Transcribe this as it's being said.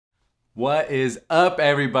What is up,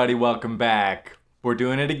 everybody? Welcome back. We're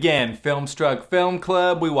doing it again. Filmstruck Film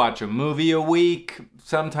Club. We watch a movie a week,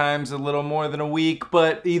 sometimes a little more than a week,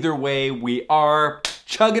 but either way, we are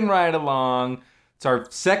chugging right along. It's our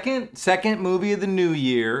second movie of the new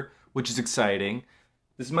year, which is exciting.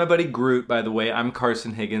 This is my buddy Groot, by the way. I'm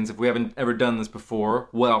Carson Higgins. If we haven't ever done this before,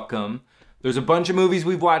 welcome. There's a bunch of movies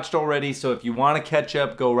we've watched already, so if you want to catch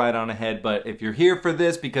up, go right on ahead. But if you're here for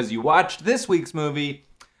this because you watched this week's movie,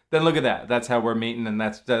 then look at that. That's how we're meeting, and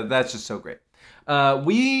that's just so great.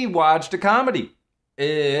 We watched a comedy.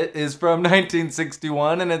 It is from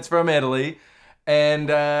 1961, and it's from Italy. And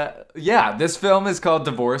yeah, this film is called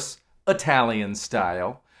Divorce Italian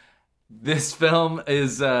Style. This film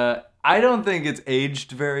is, I don't think it's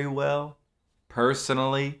aged very well,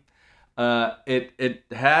 personally. It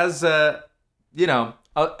has, you know,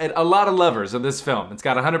 a lot of lovers of this film. It's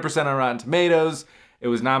got 100% on Rotten Tomatoes. It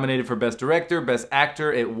was nominated for Best Director, Best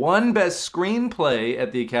Actor. It won Best Screenplay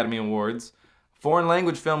at the Academy Awards. Foreign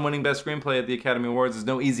language film winning Best Screenplay at the Academy Awards is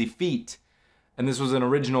no easy feat. And this was an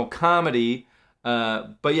original comedy.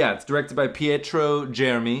 But yeah, it's directed by Pietro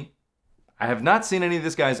Germi. I have not seen any of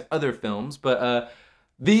this guy's other films, but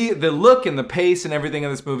the look and the pace and everything in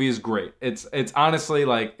this movie is great. It's honestly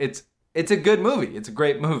like, it's a good movie. It's a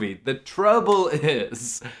great movie. The trouble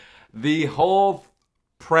is the whole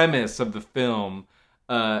premise of the film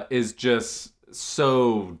is just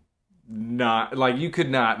so not, like, you could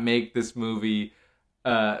not make this movie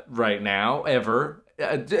right now, ever.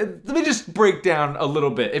 Let me just break down a little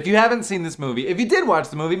bit. If you haven't seen this movie, if you did watch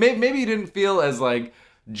the movie, maybe you didn't feel as, like,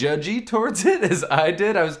 judgy towards it as I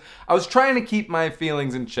did. I was trying to keep my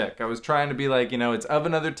feelings in check. I was trying to be like, you know, it's of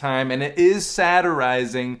another time, and it is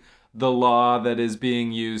satirizing the law that is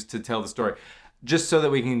being used to tell the story. Just so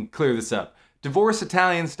that we can clear this up. Divorce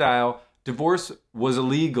Italian Style. Divorce was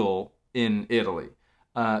illegal in Italy.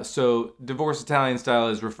 So Divorce Italian Style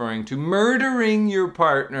is referring to murdering your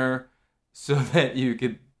partner so that you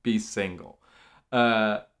could be single.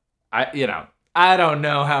 I don't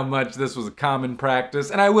know how much this was a common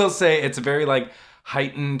practice. And I will say it's a very, like,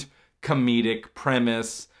 heightened comedic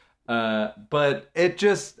premise. But it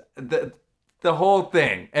just, the whole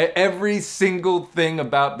thing, every single thing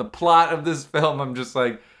about the plot of this film, I'm just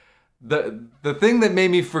like, the thing that made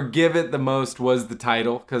me forgive it the most was the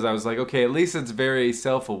title, because I was like, okay, at least it's very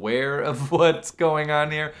self-aware of what's going on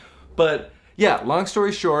here. But yeah, long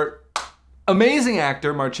story short, amazing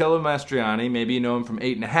actor, Marcello Mastroianni. Maybe you know him from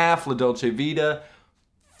 8½, La Dolce Vita.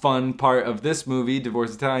 Fun part of this movie,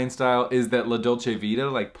 Divorce Italian Style, is that La Dolce Vita,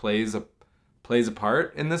 like, plays a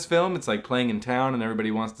part in this film. It's like playing in town and everybody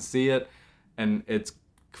wants to see it. And it's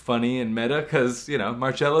funny and meta because, you know,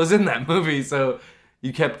 Marcello's in that movie, so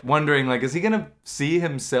you kept wondering, like, is he gonna see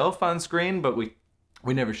himself on screen? But we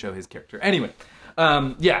never show his character. Anyway,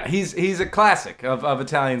 yeah, he's a classic of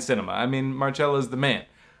Italian cinema. I mean, Marcello's the man.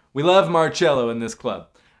 We love Marcello in this club.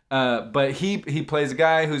 But he plays a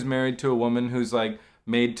guy who's married to a woman who's, like,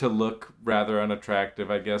 made to look rather unattractive,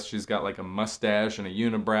 I guess. She's got, like, a mustache and a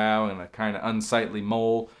unibrow and a kind of unsightly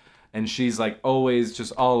mole. And she's, like, always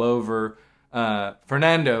just all over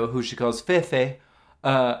Fernando, who she calls Fefe.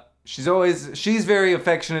 She's very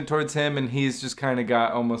affectionate towards him, and he's just kind of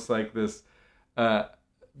got almost like this,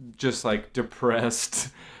 just like depressed,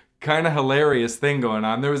 kind of hilarious thing going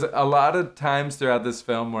on. There was a lot of times throughout this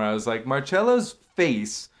film where I was like, Marcello's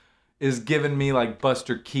face is giving me like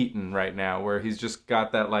Buster Keaton right now, where he's just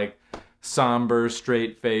got that like somber,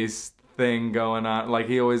 straight face thing going on. Like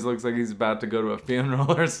he always looks like he's about to go to a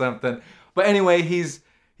funeral or something. But anyway, he's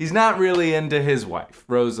not really into his wife,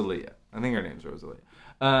 Rosalia. I think her name's Rosalia.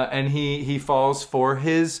 And he falls for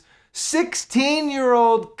his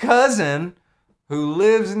 16-year-old cousin who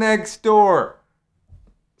lives next door.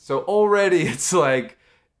 So already it's like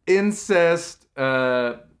incest,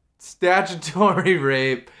 statutory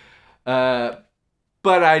rape, but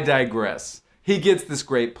I digress. He gets this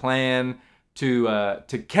great plan to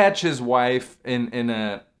catch his wife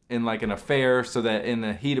in like an affair, so that in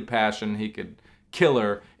the heat of passion he could kill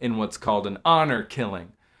her in what's called an honor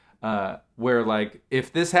killing. Where, like,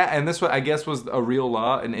 if this and this, I guess, was a real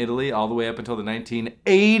law in Italy all the way up until the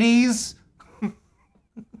 1980s.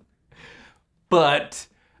 But,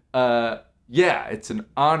 yeah, it's an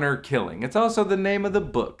honor killing. It's also the name of the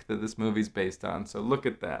book that this movie's based on. So look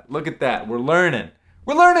at that. Look at that. We're learning.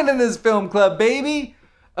 We're learning in this film club, baby.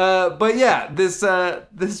 But yeah, this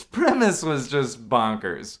premise was just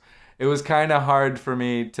bonkers. It was kind of hard for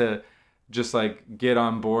me to just, like, get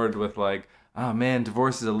on board with, like, oh man,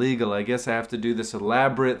 divorce is illegal. I guess I have to do this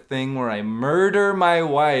elaborate thing where I murder my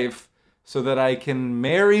wife so that I can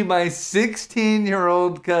marry my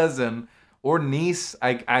 16-year-old cousin or niece.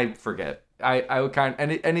 I forget. I would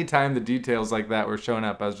anytime the details like that were showing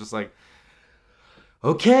up, I was just like,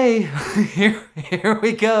 okay, here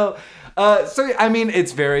we go. So I mean,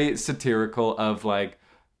 it's very satirical of like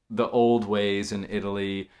the old ways in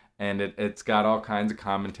Italy, and it's got all kinds of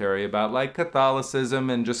commentary about like Catholicism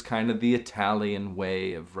and just kind of the Italian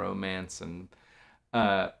way of romance and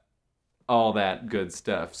all that good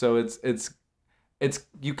stuff. So it's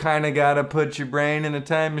you kind of gotta put your brain in a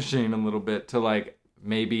time machine a little bit to like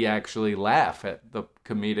maybe actually laugh at the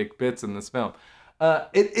comedic bits in this film.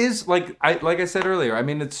 It is like I said earlier. I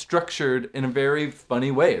mean, it's structured in a very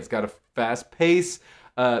funny way. It's got a fast pace.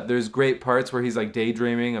 There's great parts where he's like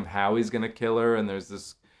daydreaming of how he's gonna kill her, and there's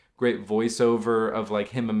this great voiceover of like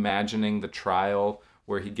him imagining the trial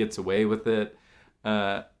where he gets away with it.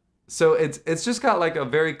 So it's just got like a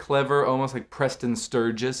very clever, almost like Preston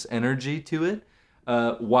Sturges energy to it,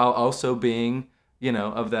 while also being, you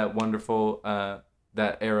know, of that wonderful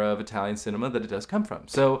that era of Italian cinema that it does come from.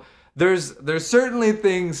 So there's certainly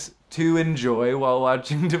things to enjoy while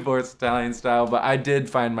watching Divorce Italian Style, but I did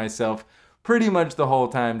find myself pretty much the whole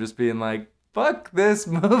time just being like, fuck this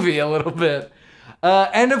movie a little bit.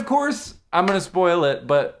 And of course, I'm gonna spoil it,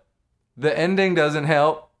 but the ending doesn't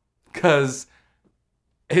help, because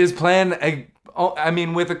his plan, I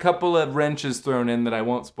mean, with a couple of wrenches thrown in that I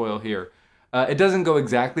won't spoil here, it doesn't go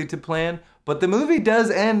exactly to plan, but the movie does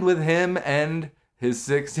end with him and his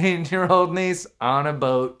 16-year-old niece on a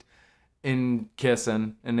boat in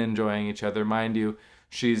kissing and enjoying each other. Mind you,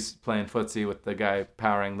 she's playing footsie with the guy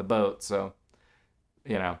powering the boat, so,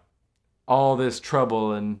 you know, all this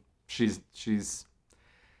trouble, and she's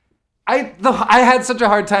I had such a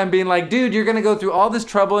hard time being like, dude, you're gonna go through all this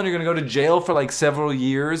trouble and you're gonna go to jail for like several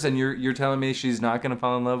years, and you're telling me she's not gonna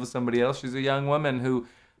fall in love with somebody else? She's a young woman who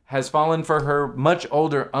has fallen for her much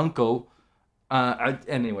older uncle.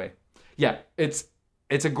 Anyway, yeah, it's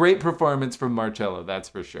a great performance from Marcello, that's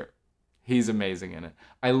for sure. He's amazing in it.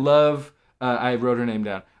 I love, I wrote her name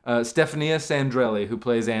down, Stefania Sandrelli, who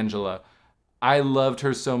plays Angela. I loved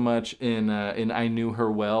her so much in I Knew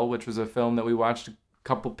Her Well, which was a film that we watched a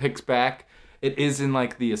couple picks back. It is in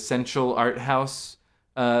like the essential art house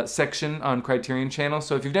section on Criterion Channel.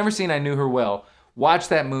 So if you've never seen I Knew Her Well, watch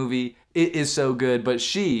that movie. It is so good, but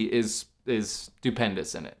she is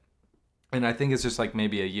stupendous in it. And I think it's just like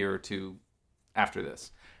maybe a year or two after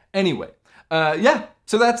this. Anyway, yeah.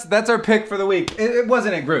 So that's our pick for the week. It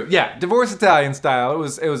wasn't a group. Yeah, Divorce Italian Style.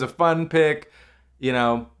 It was a fun pick. You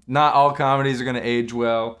know, not all comedies are gonna age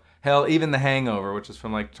well. Hell, even The Hangover, which is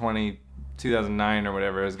from like 2009 or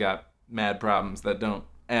whatever, has got mad problems that don't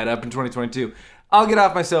add up in 2022. I'll get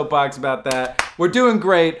off my soapbox about that. We're doing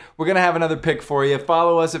great. We're gonna have another pick for you.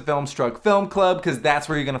 Follow us at Filmstruck Film Club, because that's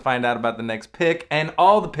where you're gonna find out about the next pick and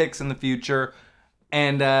all the picks in the future.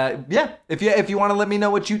 And yeah, if you want to let me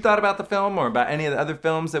know what you thought about the film or about any of the other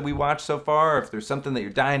films that we watched so far, or if there's something that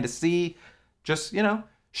you're dying to see, just, you know,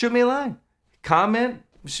 shoot me a line, comment,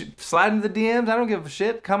 slide into the DMs. I don't give a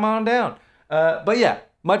shit. Come on down. But yeah,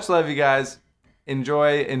 much love, you guys.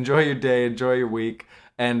 Enjoy your day, enjoy your week,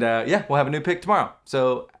 and yeah, we'll have a new pick tomorrow.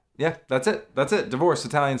 So yeah, that's it. Divorce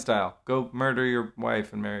Italian Style. Go murder your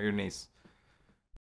wife and marry your niece.